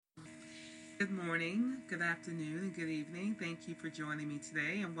Good morning, good afternoon, and good evening. Thank you for joining me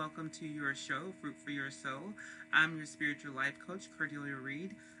today, and welcome to your show, Fruit for Your Soul. I'm your spiritual life coach, Cordelia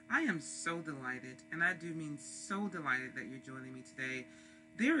Reed. I am so delighted, and I do mean so delighted that you're joining me today.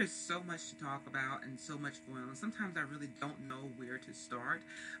 There is so much to talk about and so much going on. Sometimes I really don't know where to start.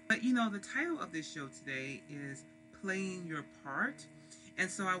 But the title of this show today is Playing Your Part. And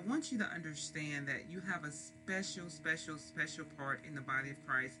so I want you to understand that you have a special, special, special part in the body of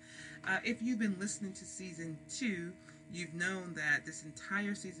Christ. If you've been listening to season 2, you've known that this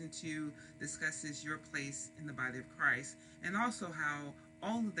entire season 2 discusses your place in the body of Christ and also how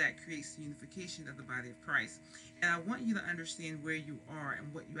all of that creates the unification of the body of Christ. And I want you to understand where you are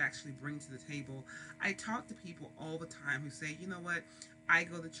and what you actually bring to the table. I talk to people all the time who say, you know what, I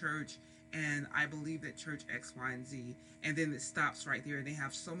go to church and I believe that church X, Y, and Z, and then it stops right there. They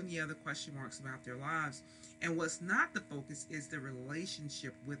have so many other question marks about their lives. And what's not the focus is the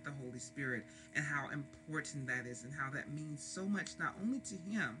relationship with the Holy Spirit and how important that is and how that means so much, not only to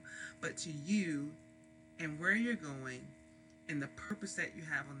Him, but to you and where you're going and the purpose that you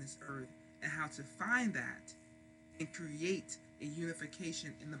have on this earth and how to find that and create a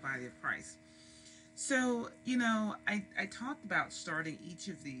unification in the body of Christ. So, I talked about starting each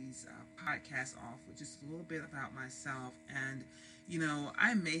of these podcasts off with just a little bit about myself. And,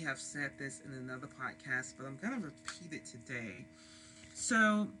 I may have said this in another podcast, but I'm going to repeat it today.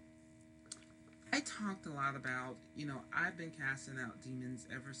 So, I talked a lot about, I've been casting out demons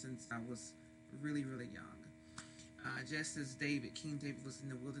ever since I was really, really young. Just as King David was in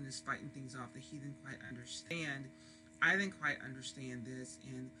the wilderness fighting things off that he didn't quite understand, I didn't quite understand this.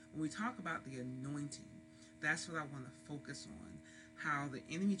 And when we talk about the anointing, that's what I want to focus on. How the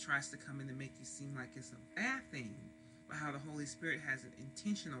enemy tries to come in and make you seem like it's a bad thing, but how the Holy Spirit has it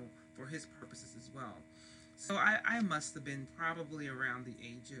intentional for His purposes as well. So I must have been probably around the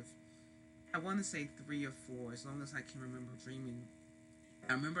age of, I want to say 3 or 4, as long as I can remember dreaming.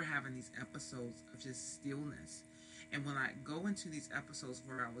 I remember having these episodes of just stillness. And when I go into these episodes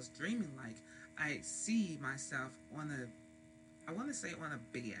where I was dreaming, like I see myself on I want to say on a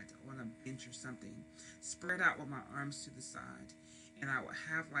bed, on a bench or something, spread out with my arms to the side. And I would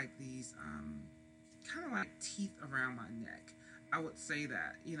have like these kind of like teeth around my neck. I would say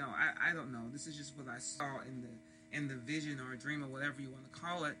that, I don't know. This is just what I saw in the vision or a dream or whatever you want to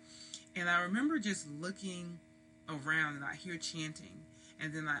call it. And I remember just looking around and I hear chanting.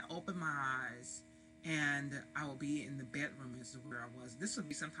 And then I open my eyes and I will be in the bedroom as to where I was. This would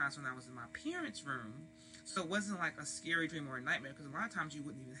be sometimes when I was in my parents' room. So it wasn't like a scary dream or a nightmare, because a lot of times you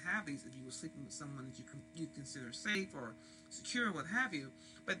wouldn't even have these if you were sleeping with someone that you consider safe or secure, what have you.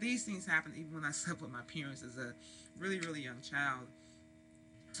 But these things happened even when I slept with my parents as a really, really young child.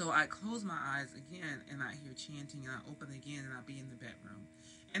 So I close my eyes again and I hear chanting, and I open again and I be in the bedroom.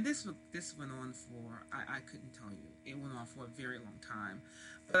 And this went on for, I couldn't tell you. It went on for a very long time.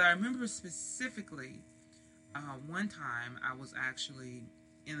 But I remember specifically one time I was actually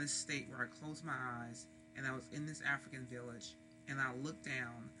in a state where I closed my eyes and I was in this African village and I looked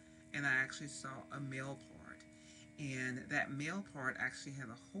down and I actually saw a male part. And that male part actually had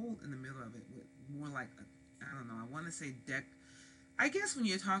a hole in the middle of it with more like, I don't know, I want to say I guess when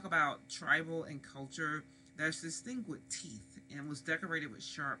you talk about tribal and culture, there's this thing with teeth, and it was decorated with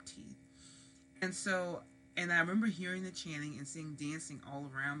sharp teeth. And so, and I remember hearing the chanting and seeing dancing all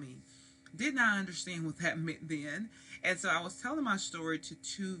around me. Did not understand what that meant then. And so I was telling my story to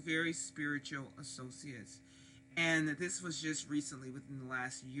 2 very spiritual associates. And this was just recently, within the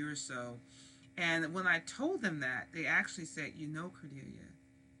last year or so. And when I told them that, they actually said, Cordelia,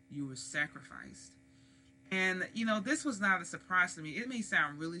 you were sacrificed. And, this was not a surprise to me. It may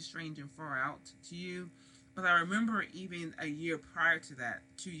sound really strange and far out to you, but I remember even a year prior to that,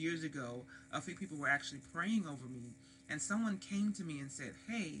 2 years ago, a few people were actually praying over me. And someone came to me and said,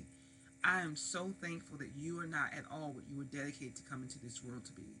 hey, I am so thankful that you are not at all what you were dedicated to come into this world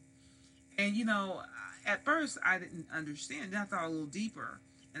to be. And, at first I didn't understand. Then I thought a little deeper.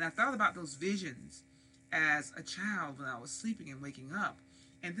 And I thought about those visions as a child when I was sleeping and waking up.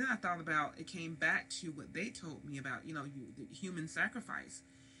 And then I thought about, it came back to what they told me about, the human sacrifice.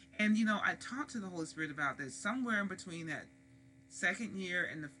 And, I talked to the Holy Spirit about this somewhere in between that second year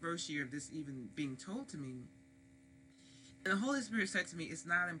and the first year of this even being told to me. And the Holy Spirit said to me, it's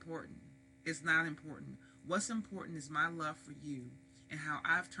not important. It's not important. What's important is my love for you and how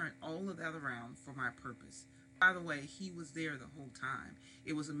I've turned all of that around for my purpose. By the way, He was there the whole time.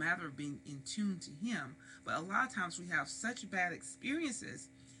 It was a matter of being in tune to Him. But a lot of times we have such bad experiences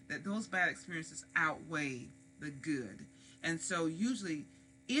that those bad experiences outweigh the good. And so usually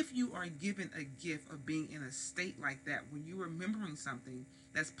if you are given a gift of being in a state like that, when you're remembering something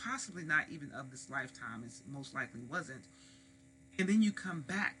that's possibly not even of this lifetime, it most likely wasn't, and then you come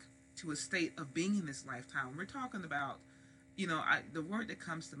back to a state of being in this lifetime, we're talking about, the word that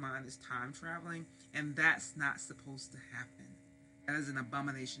comes to mind is time traveling, and that's not supposed to happen. That is an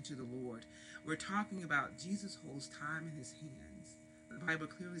abomination to the Lord. We're talking about Jesus holds time in his hands. The Bible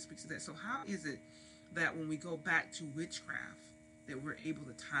clearly speaks of that. So how is it that when we go back to witchcraft, that we're able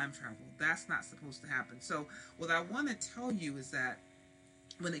to time travel? That's not supposed to happen. So what I want to tell you is that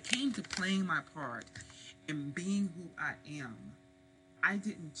when it came to playing my part and being who I am, I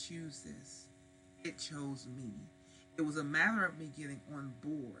didn't choose this. It chose me. It was a matter of me getting on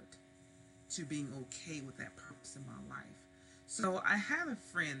board to being okay with that purpose in my life. So I had a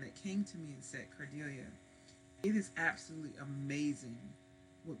friend that came to me and said, Cordelia, it is absolutely amazing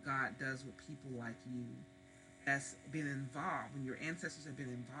what God does with people like you that's been involved, when your ancestors have been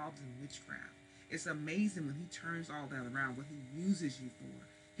involved in witchcraft. It's amazing when he turns all that around, what he uses you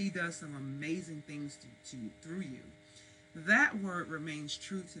for. He does some amazing things through you. That word remains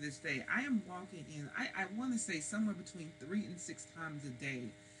true to this day. I am walking in, I want to say somewhere between 3 and 6 times a day,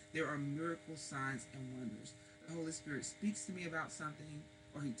 there are miracle signs and wonders. The Holy Spirit speaks to me about something,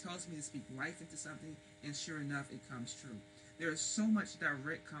 or he tells me to speak life into something, and sure enough, it comes true. There is so much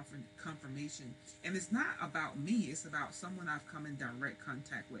direct confirmation, and it's not about me, it's about someone I've come in direct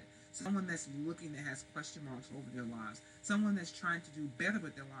contact with. Someone that's looking, that has question marks over their lives. Someone that's trying to do better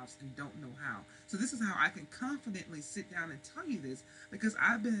with their lives and don't know how. So this is how I can confidently sit down and tell you this, because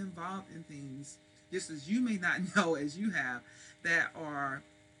I've been involved in things, just as you may not know as you have, that are,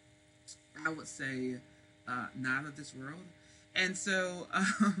 I would say, not of this world. And so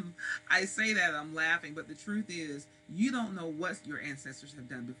I say that I'm laughing, but the truth is, you don't know what your ancestors have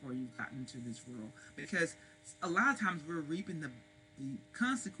done before you've gotten into this world. Because a lot of times we're reaping the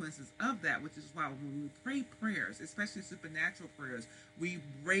consequences of that, which is why when we pray prayers, especially supernatural prayers, we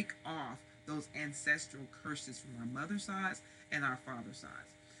break off those ancestral curses from our mother's sides and our father's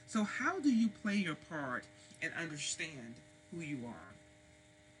sides. So how do you play your part and understand who you are?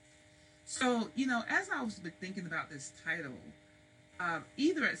 So, as I was thinking about this title,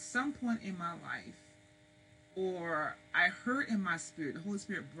 either at some point in my life, or I heard in my spirit, the Holy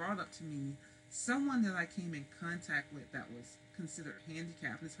Spirit brought up to me someone that I came in contact with that was considered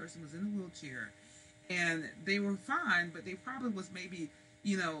handicapped. This person was in a wheelchair, and they were fine, but they probably was maybe,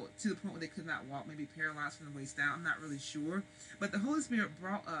 to the point where they could not walk, maybe paralyzed from the waist down. I'm not really sure. But the Holy Spirit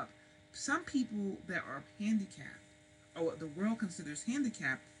brought up some people that are handicapped, or what the world considers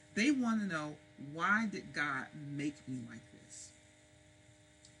handicapped. They want to know, why did God make me like this?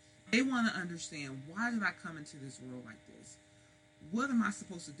 They want to understand, why did I come into this world like this? What am I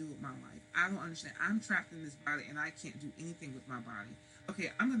supposed to do with my life? I don't understand. I'm trapped in this body and I can't do anything with my body.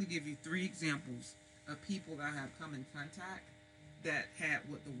 Okay, I'm going to give you 3 examples of people that I have come in contact that had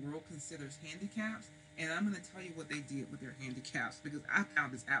what the world considers handicaps. And I'm going to tell you what they did with their handicaps, because I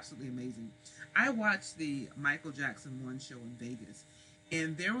found this absolutely amazing. I watched the Michael Jackson 1 show in Vegas.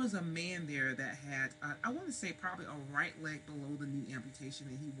 And there was a man there that had, I want to say probably a right leg below the knee amputation,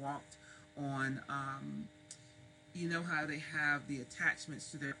 and he walked on, you know how they have the attachments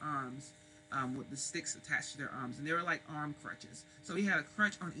to their arms, with the sticks attached to their arms, and they were like arm crutches. So he had a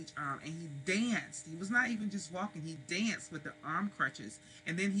crutch on each arm, and he danced. He was not even just walking, he danced with the arm crutches,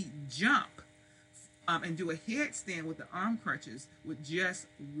 and then he'd jump and do a headstand with the arm crutches with just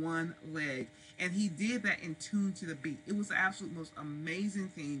one leg. And he did that in tune to the beat. It was the absolute most amazing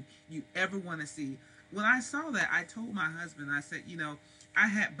thing you ever want to see. When I saw that, I told my husband, I said, I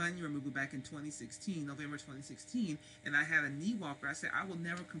had bunion removal back in 2016, November 2016, and I had a knee walker. I said, I will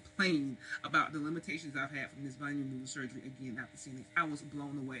never complain about the limitations I've had from this bunion removal surgery again after seeing it. I was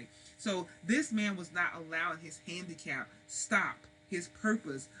blown away. So this man was not allowing his handicap stop his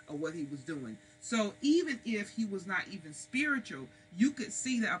purpose of what he was doing. So even if he was not even spiritual, you could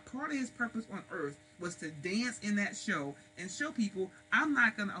see that a part of his purpose on earth was to dance in that show and show people, I'm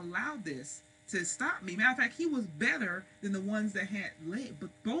not going to allow this to stop me. Matter of fact, he was better than the ones that had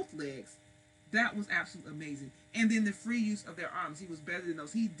both legs. That was absolutely amazing. And then the free use of their arms, he was better than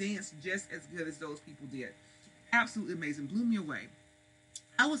those. He danced just as good as those people did. Absolutely amazing. Blew me away.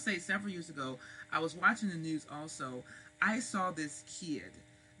 I would say several years ago, I was watching the news also. I saw this kid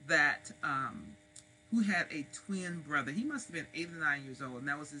that who had a twin brother. He must have been 8 or 9 years old, and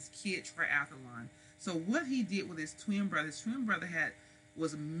that was his kid triathlon. So what he did with his twin brother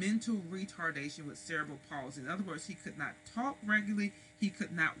was mental retardation with cerebral palsy. In other words, he could not talk regularly, he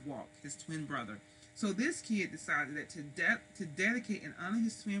could not walk, his twin brother. So this kid decided that to dedicate and honor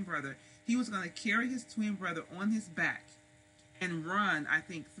his twin brother, he was going to carry his twin brother on his back and run, I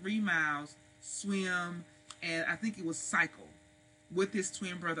think, 3 miles, swim, and I think it was cycle with his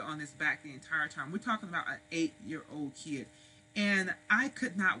twin brother on his back the entire time. We're talking about an 8-year-old kid. And I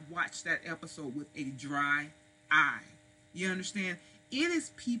could not watch that episode with a dry eye. You understand? It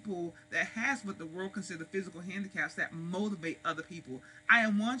is people that has what the world considers physical handicaps that motivate other people. I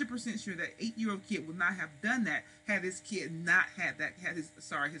am 100% sure that 8-year-old kid would not have done that had his kid not had that,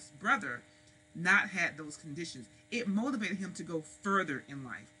 his brother not had those conditions. It motivated him to go further in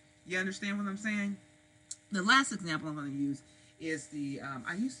life. You understand what I'm saying? The last example I'm going to use is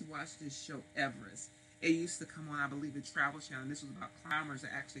I used to watch this show Everest. It used to come on, I believe, the Travel Channel. This was about climbers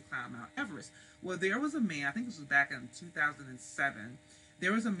that actually climb Mount Everest. Well, there was a man, I think this was back in 2007,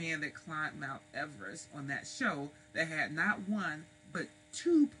 there was a man that climbed Mount Everest on that show that had not one, but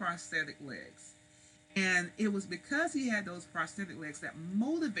 2 prosthetic legs. And it was because he had those prosthetic legs that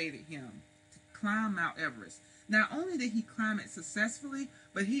motivated him to climb Mount Everest. Not only did he climb it successfully,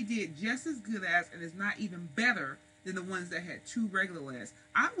 but he did just as good as, and is not even better than the ones that had 2 regular legs.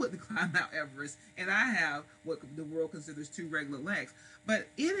 I wouldn't climb Mount Everest, and I have what the world considers 2 regular legs. But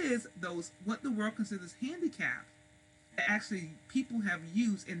it is those, what the world considers handicapped, that actually people have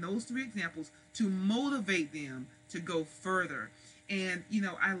used in those 3 examples to motivate them to go further. And,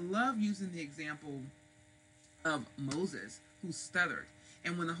 I love using the example of Moses, who stuttered.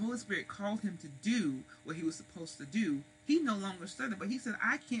 And when the Holy Spirit called him to do what he was supposed to do, he no longer stuttered, but he said,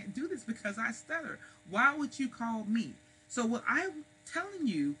 I can't do this because I stutter. Why would you call me? So what I'm telling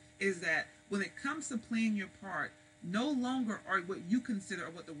you is that when it comes to playing your part, no longer are what you consider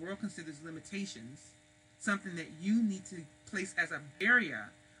or what the world considers limitations something that you need to place as a barrier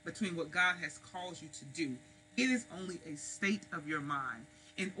between what God has called you to do. It is only a state of your mind.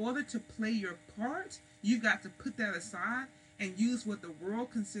 In order to play your part, you've got to put that aside and use what the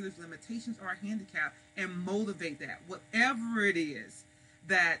world considers limitations or a handicap and motivate that, whatever it is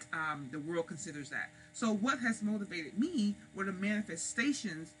that the world considers that. So what has motivated me were the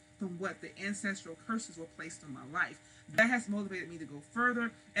manifestations from what the ancestral curses were placed on my life. That has motivated me to go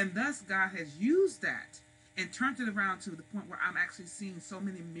further, and thus God has used that and turned it around to the point where I'm actually seeing so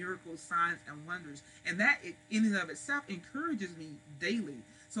many miracles, signs, and wonders. And that in and of itself encourages me daily.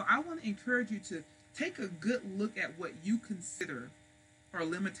 So I want to encourage you to take a good look at what you consider are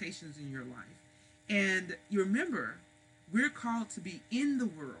limitations in your life. And you remember, we're called to be in the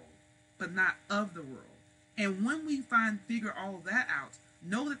world, but not of the world. And when we figure all that out,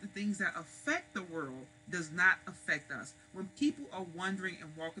 know that the things that affect the world does not affect us. When people are wondering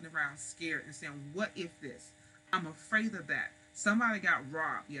and walking around scared and saying, what if this? I'm afraid of that. Somebody got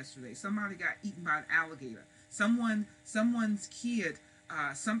robbed yesterday. Somebody got eaten by an alligator. Someone's kid,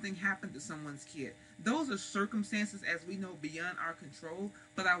 something happened to someone's kid. Those are circumstances, as we know, beyond our control.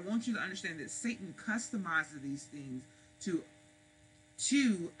 But I want you to understand that Satan customizes these things to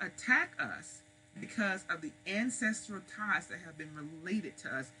attack us because of the ancestral ties that have been related to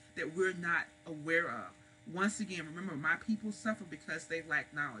us that we're not aware of. Once again, remember, my people suffer because they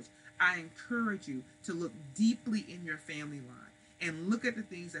lack knowledge. I encourage you to look deeply in your family line and look at the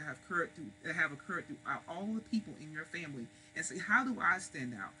things that have occurred throughout all the people in your family and say, how do I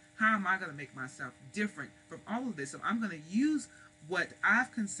stand out? How am I going to make myself different from all of this? So I'm going to use what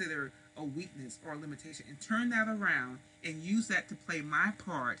I've considered a weakness or a limitation and turn that around and use that to play my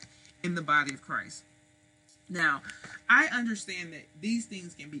part in the body of Christ. Now, I understand that these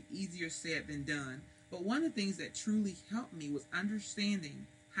things can be easier said than done, but one of the things that truly helped me was understanding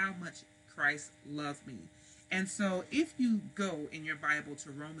how much Christ loved me. And so if you go in your Bible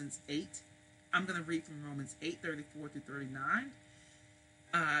to Romans 8, I'm going to read from Romans 8:34 through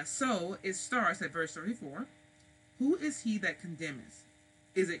 39. So it starts at verse 34. Who is he that condemneth?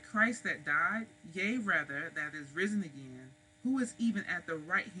 Is it Christ that died? Yea, rather, that is risen again, who is even at the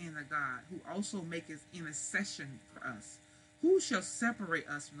right hand of God, who also maketh intercession for us. Who shall separate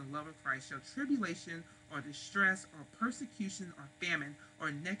us from the love of Christ? Shall tribulation or distress or persecution or famine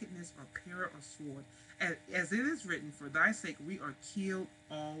or nakedness or peril or sword? As it is written, for thy sake we are killed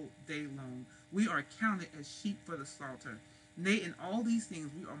all day long. We are counted as sheep for the slaughter. Nay, in all these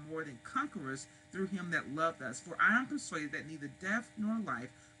things we are more than conquerors through him that loved us. For I am persuaded that neither death nor life,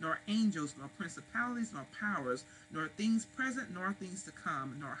 nor angels, nor principalities, nor powers, nor things present, nor things to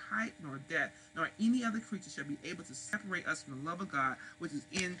come, nor height, nor depth, nor any other creature shall be able to separate us from the love of God, which is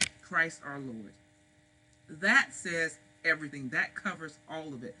in Christ our Lord. That says everything. That covers all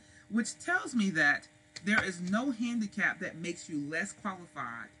of it. Which tells me that there is no handicap that makes you less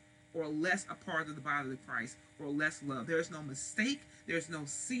qualified or less a part of the body of Christ or less love. There is no mistake. There's no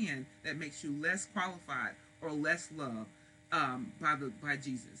sin that makes you less qualified or less loved by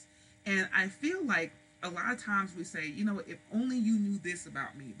Jesus. And I feel like A lot of times we say, if only you knew this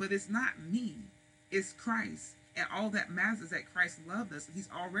about me, but it's not me, it's Christ. And all that matters is that Christ loved us. He's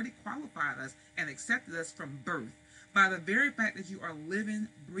already qualified us and accepted us from birth. By the very fact that you are living,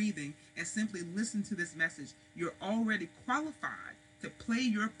 breathing, and simply listen to this message, you're already qualified to play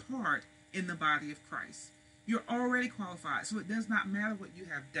your part in the body of Christ. You're already qualified. So it does not matter what you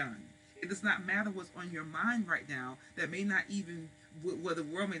have done. It does not matter what's on your mind right now that may not even, what the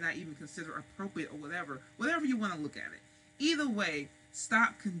world may not even consider appropriate or whatever you want to look at it. Either way,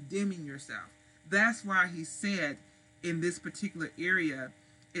 stop condemning yourself. That's why he said in this particular area,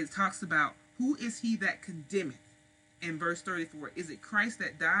 it talks about who is he that condemneth in verse 34. Is it Christ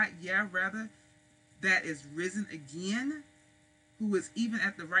that died? Yeah, rather, that is risen again, who is even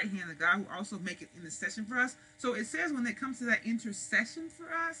at the right hand of God, who also maketh intercession for us. So it says when it comes to that intercession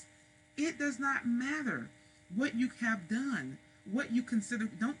for us, it does not matter what you have done, what you consider.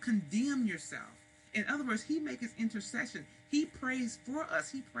 Don't condemn yourself. In other words, he makes intercession. He prays for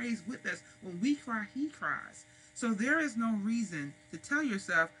us. He prays with us. When we cry, he cries. So there is no reason to tell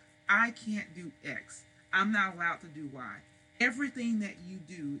yourself, I can't do X. I'm not allowed to do Y. Everything that you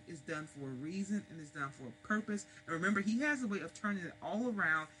do is done for a reason and is done for a purpose. And remember, he has a way of turning it all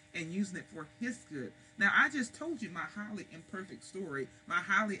around and using it for his good. Now, I just told you my highly imperfect story, my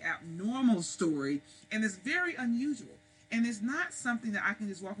highly abnormal story, and it's very unusual. And it's not something that I can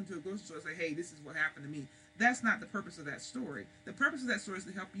just walk into a grocery store and say, hey, this is what happened to me. That's not the purpose of that story. The purpose of that story is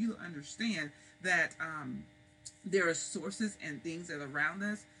to help you to understand that there are sources and things that are around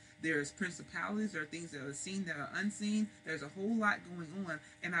us. There's principalities, there are things that are seen that are unseen. There's a whole lot going on.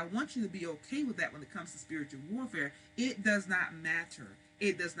 And I want you to be okay with that when it comes to spiritual warfare. It does not matter.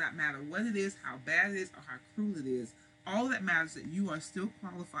 It does not matter what it is, how bad it is, or how cruel it is. All that matters is that you are still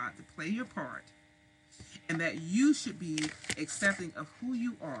qualified to play your part and that you should be accepting of who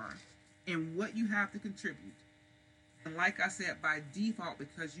you are and what you have to contribute. And like I said, by default,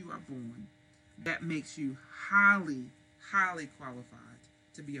 because you are born, that makes you highly, highly qualified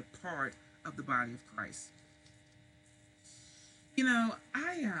to be a part of the body of Christ.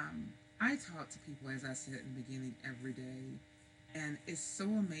 I talk to people, as I said in the beginning, every day, and it's so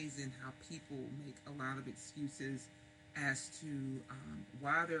amazing how people make a lot of excuses as to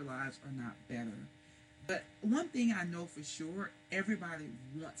why their lives are not better. But one thing I know for sure, everybody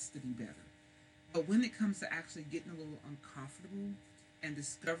wants to be better. But when it comes to actually getting a little uncomfortable and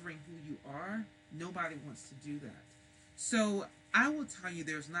discovering who you are, nobody wants to do that. So I will tell you,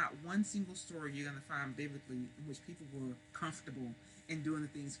 there's not one single story you're going to find biblically in which people were comfortable in doing the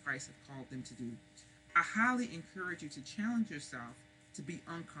things Christ has called them to do. I highly encourage you to challenge yourself to be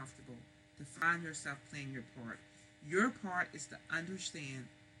uncomfortable, to find yourself playing your part. Your part is to understand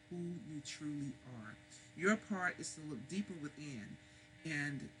who you truly are. Your part is to look deeper within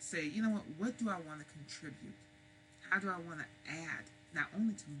and say, you know what do I want to contribute? How do I want to add, not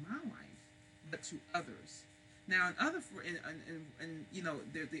only to my life, but to others? Now,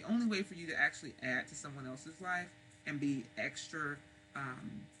 the only way for you to actually add to someone else's life and be extra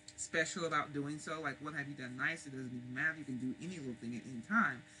special about doing so, like what have you done nice, it doesn't even matter. You can do any little thing at any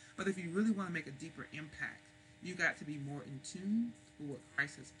time. But if you really want to make a deeper impact, you got to be more in tune with what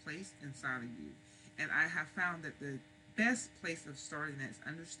Christ has placed inside of you. And I have found that the best place of starting that is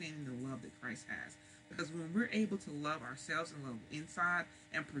understanding the love that Christ has. Because when we're able to love ourselves and love inside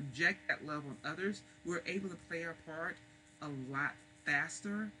and project that love on others, we're able to play our part a lot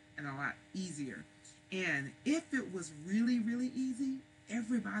faster and a lot easier. And if it was really, really easy,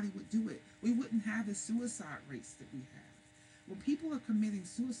 everybody would do it. We wouldn't have the suicide rates that we have. When people are committing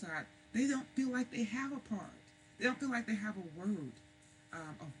suicide, they don't feel like they have a part. They don't feel like they have a word,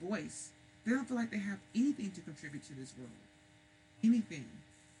 a voice. They don't feel like they have anything to contribute to this world. Anything.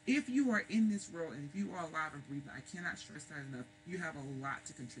 If you are in this world and if you are alive and breathing, I cannot stress that enough, you have a lot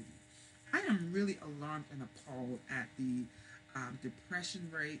to contribute. I am really alarmed and appalled at the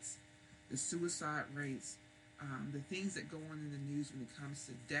depression rates, the suicide rates, the things that go on in the news when it comes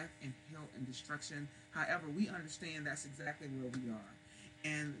to death and hell and destruction. However, we understand that's exactly where we are.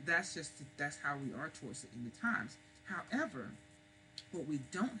 And that's how we are towards the end of times. However, what we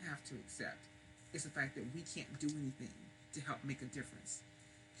don't have to accept is the fact that we can't do anything to help make a difference.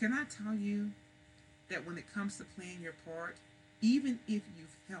 Can I tell you that when it comes to playing your part, even if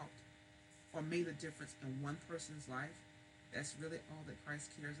you've helped or made a difference in one person's life, that's really all that Christ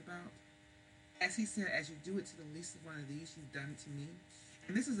cares about? As he said, as you do it to the least of one of these, you've done it to me.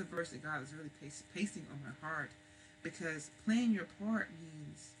 And this is a verse that God is really pasting on my heart, because playing your part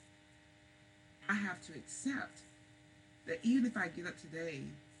means I have to accept that even if I get up today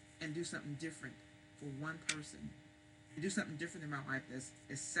and do something different for one person, and do something different in my life that's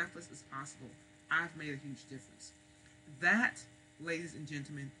as selfless as possible, I've made a huge difference. That, ladies and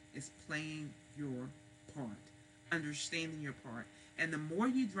gentlemen, is playing your part, understanding your part. And the more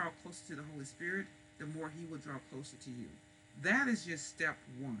you draw closer to the Holy Spirit, the more He will draw closer to you. That is just step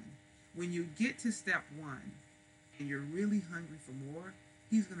one. When you get to step one and you're really hungry for more,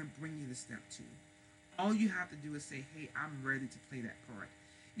 He's going to bring you to step two. All you have to do is say, hey, I'm ready to play that part.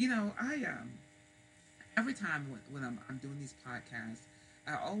 You know, every time when I'm doing these podcasts,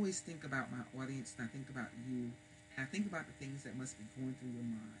 I always think about my audience and I think about you and I think about the things that must be going through your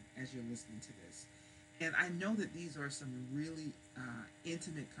mind as you're listening to this. And I know that these are some really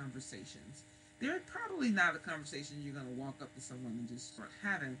intimate conversations. They're probably not a conversation you're going to walk up to someone and just start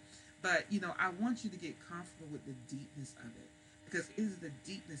having, but you know, I want you to get comfortable with the deepness of it because it is the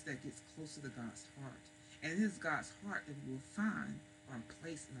deepness that gets closer to God's heart, and it is God's heart that we will find our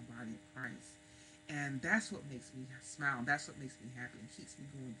place in the body of Christ. And that's what makes me smile. That's what makes me happy and keeps me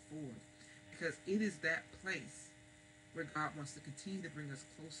going forward. Because it is that place where God wants to continue to bring us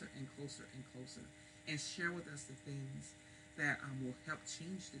closer and closer and closer and share with us the things that will help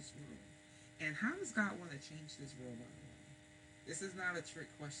change this world. And how does God want to change this world, by the way? This is not a trick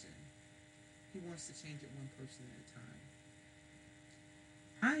question. He wants to change it one person at a time.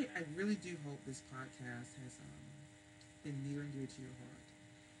 I really do hope this podcast has been near and dear to your heart.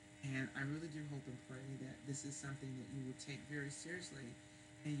 And I really do hope and pray that this is something that you will take very seriously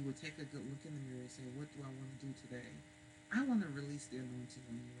and you will take a good look in the mirror and say, what do I want to do today? I want to release the anointing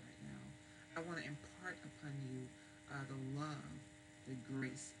on you right now. I want to impart upon you the love, the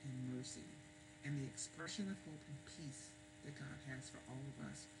grace, and mercy, and the expression of hope and peace that God has for all of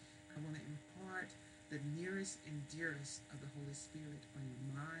us. I want to impart the nearest and dearest of the Holy Spirit on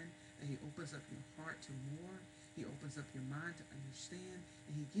your mind, that He opens up your heart to more. He opens up your mind to understand,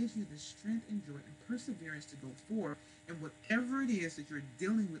 and He gives you the strength and joy and perseverance to go forward in whatever it is that you're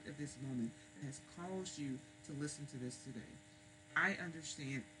dealing with at this moment that has caused you to listen to this today. I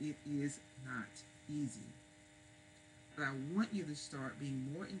understand it is not easy, but I want you to start being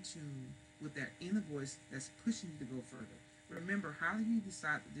more in tune with that inner voice that's pushing you to go further. Remember, how do you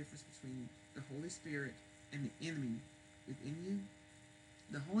decide the difference between the Holy Spirit and the enemy within you?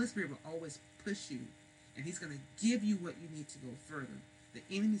 The Holy Spirit will always push you, and He's going to give you what you need to go further. The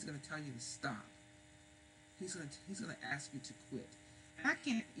enemy's going to tell you to stop. He's going to ask you to quit. And I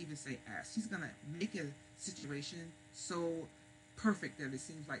can't even say ask. He's going to make a situation so perfect that it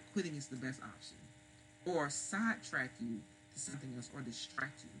seems like quitting is the best option, or sidetrack you to something else, or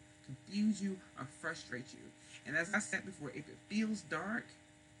distract you, confuse you, or frustrate you. And as I said before, if it feels dark,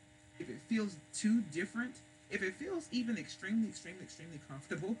 if it feels too different, if it feels even extremely, extremely, extremely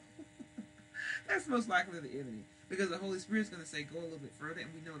comfortable, that's most likely the enemy. Because the Holy Spirit is going to say, go a little bit further,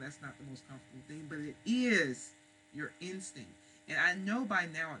 and we know that's not the most comfortable thing, but it is your instinct. And I know by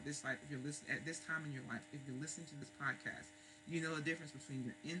now at this life, if you're listening at this time in your life, if you're listening to this podcast, you know the difference between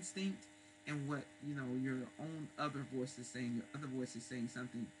your instinct and what your own other voice is saying. Your other voice is saying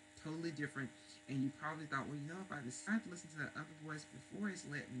something totally different, and you probably thought, well, if I decide to listen to that other voice before, it's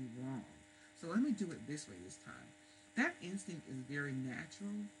led me wrong. So let me do it this way this time. That instinct is very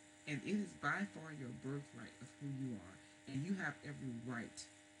natural, and it is by far your birthright of who you are, and you have every right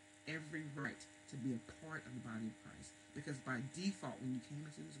to be a part of the body of Christ, because by default, when you came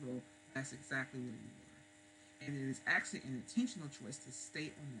into this world, that's exactly where you were. And it is actually an intentional choice to stay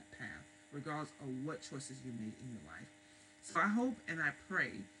on that path, regardless of what choices you made in your life. So I hope and I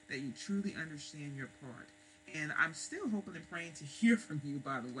pray that you truly understand your part. And I'm still hoping and praying to hear from you,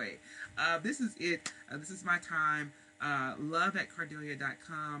 by the way. This is it. This is my time.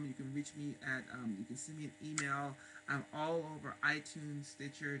 love@cardelia.com. You can reach me at, you can send me an email. I'm all over iTunes,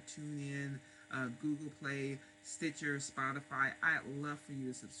 Stitcher, TuneIn, Google Play, Stitcher, Spotify. I'd love for you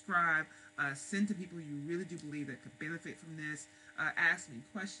to subscribe. Send to people you really do believe that could benefit from this. Ask me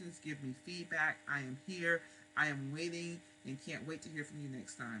questions. Give me feedback. I am here. I am waiting and can't wait to hear from you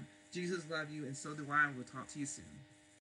next time. Jesus love you, and so do I, and we'll talk to you soon.